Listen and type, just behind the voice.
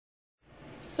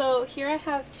So here I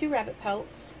have two rabbit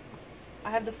pelts.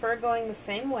 I have the fur going the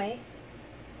same way,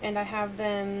 and I have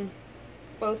them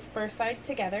both fur side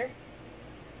together,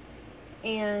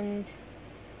 and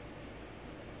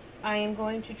I am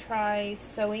going to try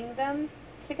sewing them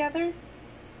together,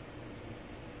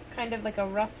 kind of like a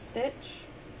rough stitch,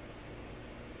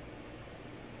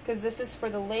 because this is for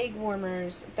the leg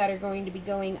warmers that are going to be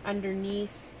going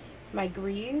underneath my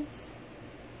greaves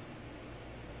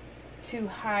to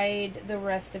hide the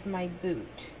rest of my boot.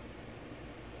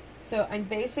 So I'm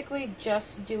basically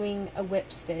just doing a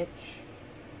whip stitch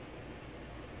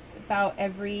about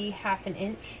every half an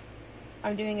inch.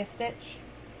 I'm doing a stitch.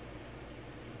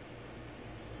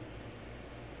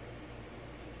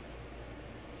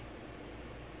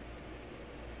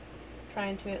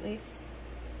 Trying to, at least.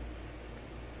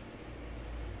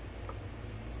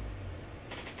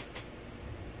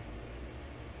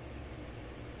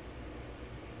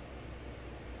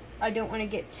 I don't want to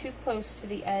get too close to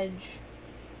the edge,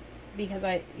 because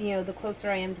the closer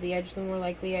I am to the edge, the more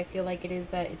likely I feel like it is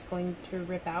that it's going to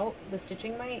rip out. The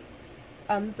stitching might.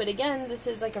 But again, this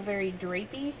is like a very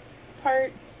drapey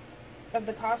part of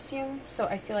the costume, so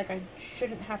I feel like I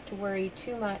shouldn't have to worry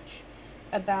too much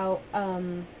about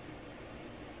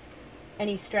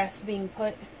any stress being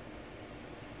put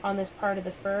on this part of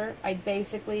the fur. I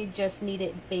basically just need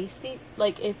it basting,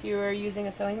 like if you were using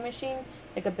a sewing machine,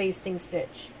 like a basting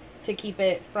stitch to keep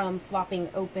it from flopping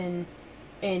open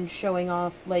and showing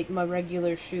off like my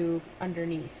regular shoe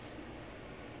underneath.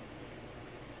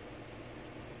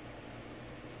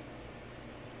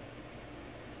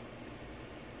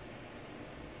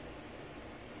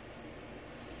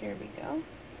 Here we go.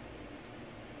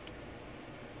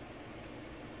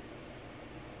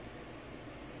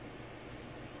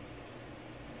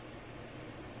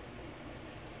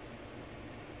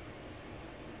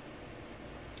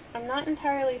 I'm not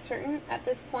entirely certain at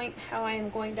this point how I am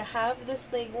going to have this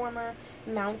leg warmer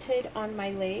mounted on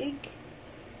my leg.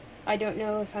 I don't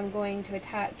know if I'm going to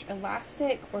attach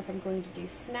elastic, or if I'm going to do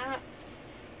snaps,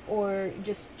 or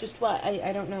just what.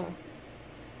 I don't know.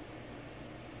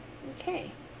 Okay.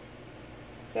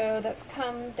 So that's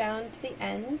come down to the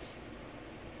end.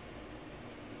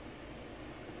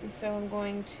 And so I'm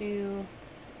going to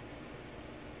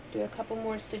do a couple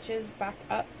more stitches back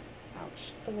up,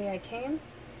 ouch, the way I came,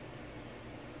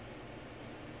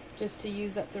 just to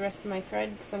use up the rest of my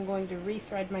thread, because I'm going to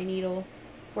rethread my needle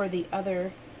for the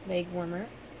other leg warmer.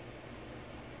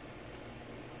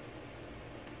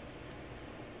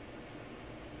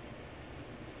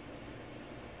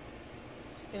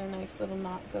 Just get a nice little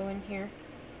knot going here.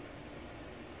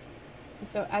 And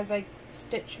so as I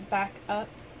stitch back up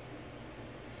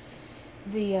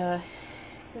the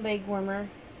leg warmer,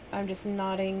 I'm just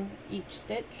knotting each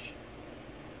stitch.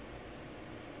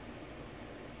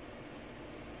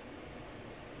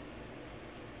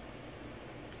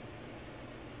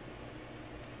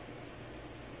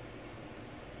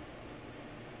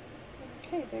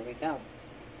 Okay, there we go.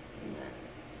 And then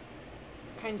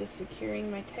kind of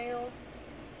securing my tail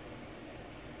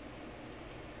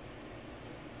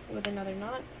with another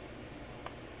knot.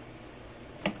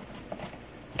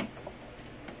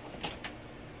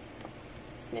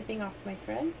 Snipping off my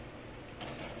thread.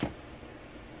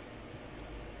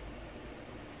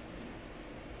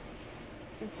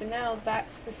 And so now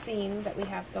that's the seam that we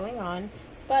have going on,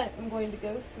 but I'm going to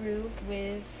go through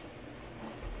with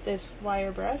this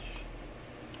wire brush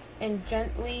and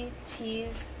gently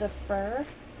tease the fur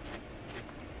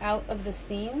out of the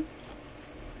seam.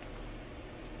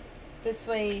 This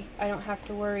way I don't have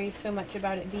to worry so much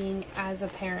about it being as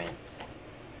apparent.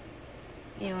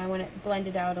 You know, I want it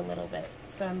blended out a little bit.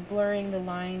 So I'm blurring the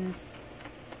lines,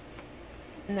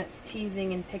 and that's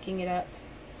teasing and picking it up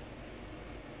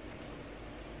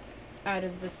out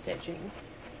of the stitching.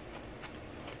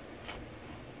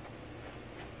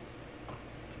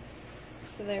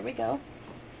 So there we go.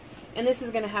 And this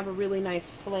is going to have a really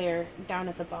nice flare down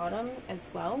at the bottom as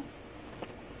well.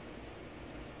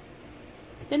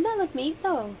 Didn't that look neat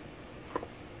though?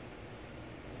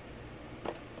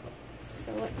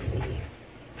 So let's see.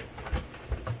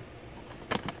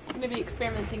 I'm going to be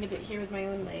experimenting a bit here with my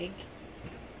own leg,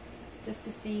 just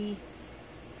to see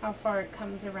how far it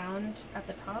comes around at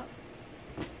the top.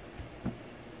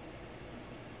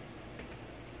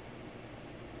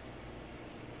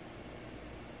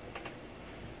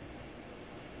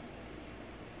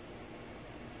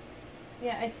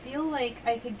 Yeah, I feel like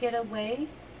I could get away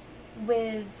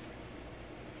with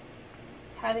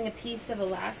having a piece of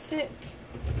elastic,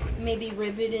 maybe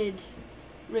riveted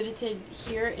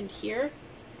here and here.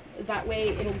 That way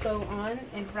it'll go on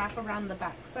and wrap around the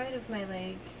back side of my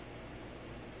leg.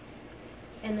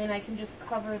 and then I can just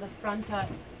cover the front up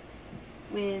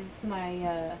with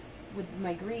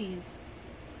my greave,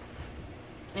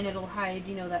 and it'll hide,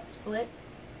 you know, that split.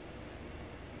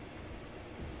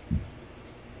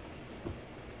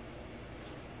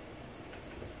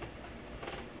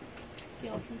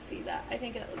 Y'all can see that. I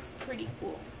think it looks pretty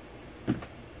cool.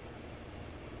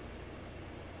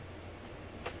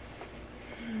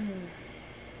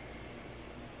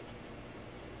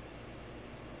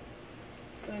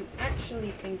 So I'm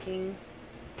actually thinking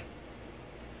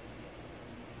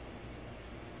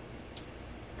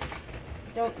I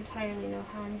don't entirely know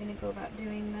how I'm going to go about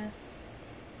doing this.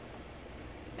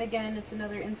 Again, it's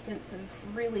another instance of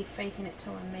really faking it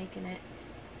till I'm making it.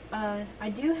 I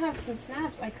do have some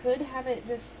snaps. I could have it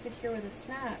just secure with a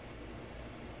snap.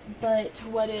 But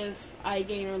what if I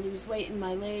gain or lose weight in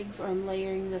my legs, or I'm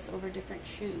layering this over different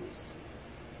shoes?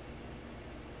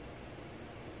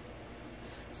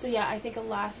 So yeah, I think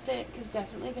elastic is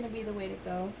definitely going to be the way to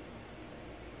go.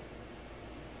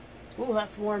 Ooh,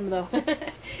 that's warm though.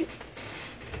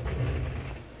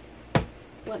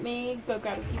 Let me go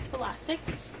grab a piece of elastic,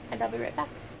 and I'll be right back.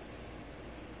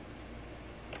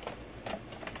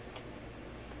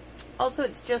 Also,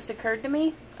 it's just occurred to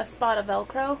me, a spot of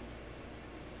Velcro.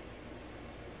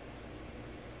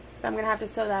 I'm going to have to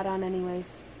sew that on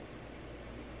anyways.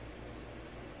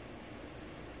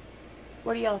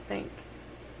 What do y'all think?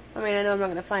 I mean, I know I'm not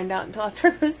going to find out until after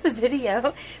I post the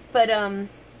video, but,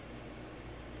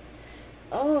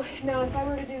 oh, now if I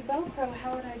were to do Velcro,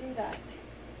 how would I do that?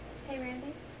 Hey,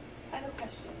 Randy, I have a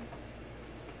question.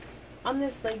 On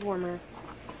this leg warmer,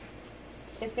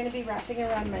 it's going to be wrapping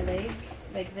around my leg,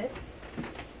 like this,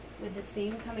 with the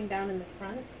seam coming down in the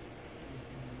front.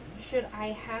 Should I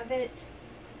have it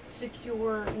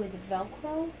secure with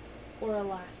Velcro or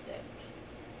elastic?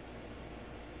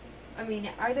 I mean,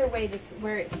 either way, this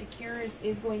where it secures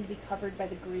is going to be covered by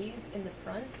the greave in the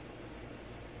front.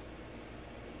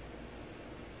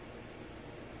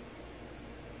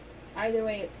 Either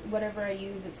way, it's whatever I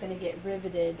use, it's going to get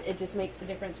riveted. It just makes the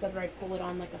difference whether I pull it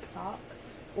on like a sock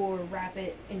or wrap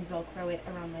it and Velcro it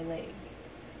around my leg.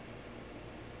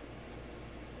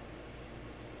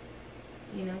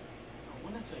 You know? I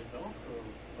want to say Velcro,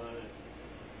 but...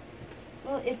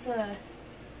 Well, it's a...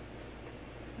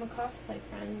 I'm a cosplay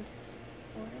friend.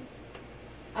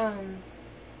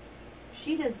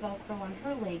 She does Velcro on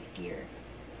her leg gear.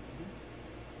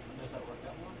 Mm-hmm. Does that work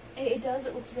out well? It does.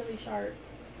 It looks really sharp.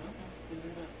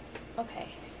 Okay, Okay.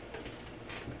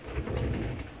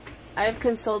 I have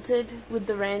consulted with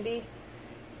the Randy,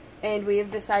 and we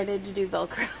have decided to do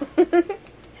Velcro.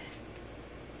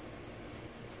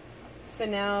 So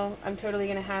now I'm totally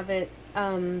going to have it,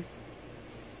 I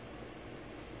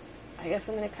guess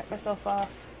I'm going to cut myself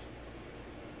off.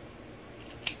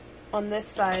 On this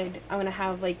side, I'm going to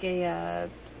have like a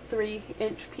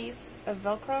 3-inch piece of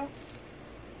Velcro.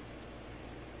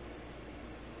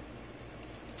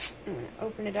 I'm going to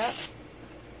open it up.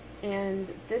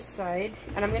 And this side,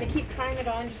 and I'm going to keep trying it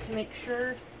on just to make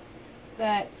sure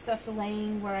that stuff's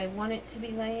laying where I want it to be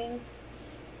laying.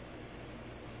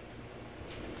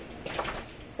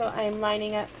 So I'm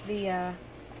lining up the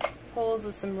holes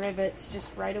with some rivets just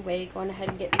right away, going ahead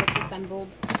and getting this assembled.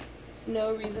 There's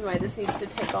no reason why this needs to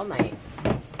take all night,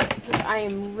 because I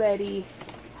am ready.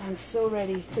 I'm so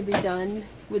ready to be done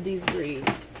with these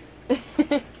greaves.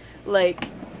 Like,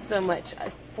 so much.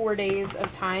 4 days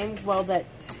of time, well, that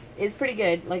is pretty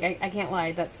good. Like, I can't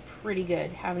lie, that's pretty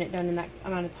good. Having it done in that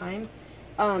amount of time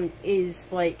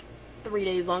is like 3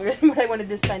 days longer than what I wanted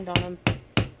to spend on them.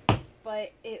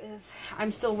 But it is,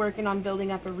 I'm still working on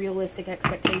building up a realistic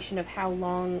expectation of how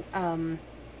long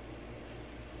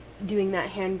doing that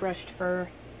hand brushed fur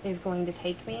is going to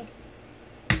take me.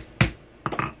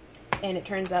 And it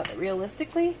turns out that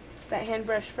realistically, that hand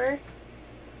brushed fur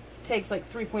takes like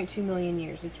 3.2 million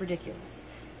years. It's ridiculous.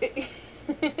 And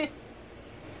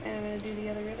I'm going to do the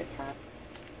other rivet cap.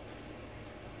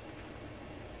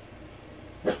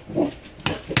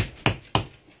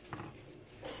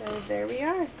 So there we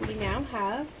are. We now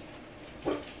have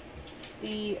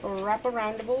the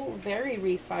wraparoundable, very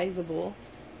resizable,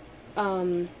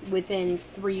 within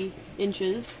 3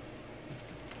 inches,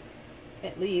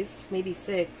 at least, maybe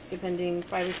 6, depending,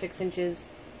 5 or 6 inches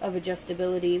of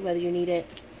adjustability, whether you need it,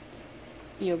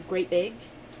 you know, great big,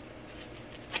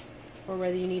 or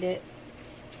whether you need it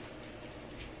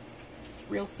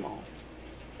real small.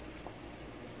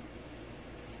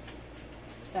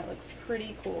 That looks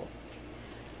pretty cool.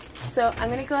 So I'm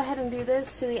going to go ahead and do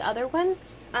this to the other one,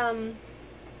 and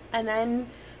then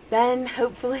then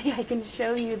hopefully I can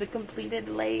show you the completed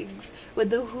legs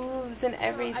with the hooves and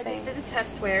everything. I just did a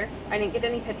test wear. I didn't get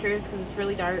any pictures because it's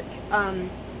really dark.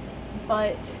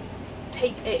 But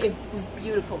it was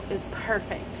beautiful. It was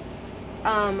perfect.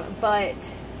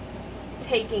 But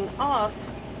taking off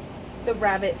the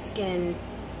rabbit skin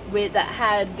that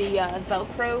had the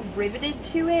Velcro riveted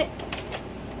to it,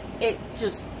 it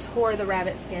just tore the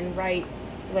rabbit skin right,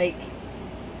 like,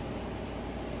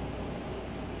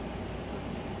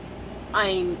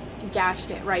 I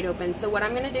gashed it right open. So what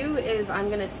I'm going to do is I'm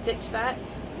going to stitch that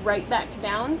right back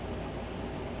down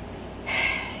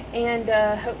and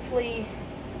hopefully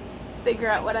figure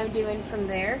out what I'm doing from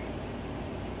there.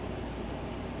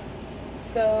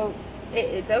 So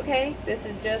it's okay. This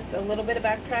is just a little bit of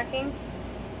backtracking.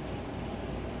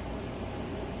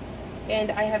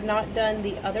 And I have not done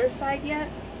the other side yet.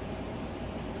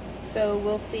 So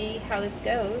we'll see how this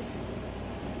goes.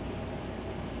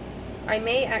 I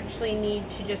may actually need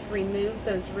to just remove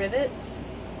those rivets,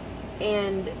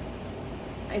 and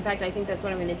in fact I think that's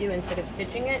what I'm going to do instead of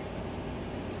stitching it.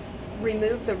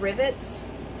 Remove the rivets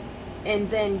and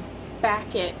then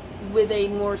back it with a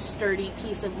more sturdy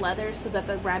piece of leather so that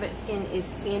the rabbit skin is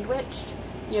sandwiched.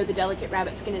 You know, the delicate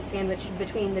rabbit skin is sandwiched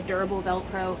between the durable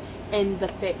Velcro and the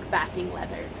thick backing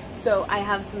leather. So I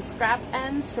have some scrap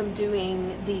ends from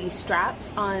doing the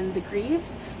straps on the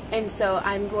greaves, and so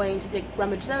I'm going to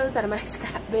rummage those out of my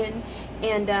scrap bin,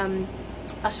 and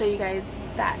I'll show you guys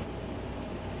that.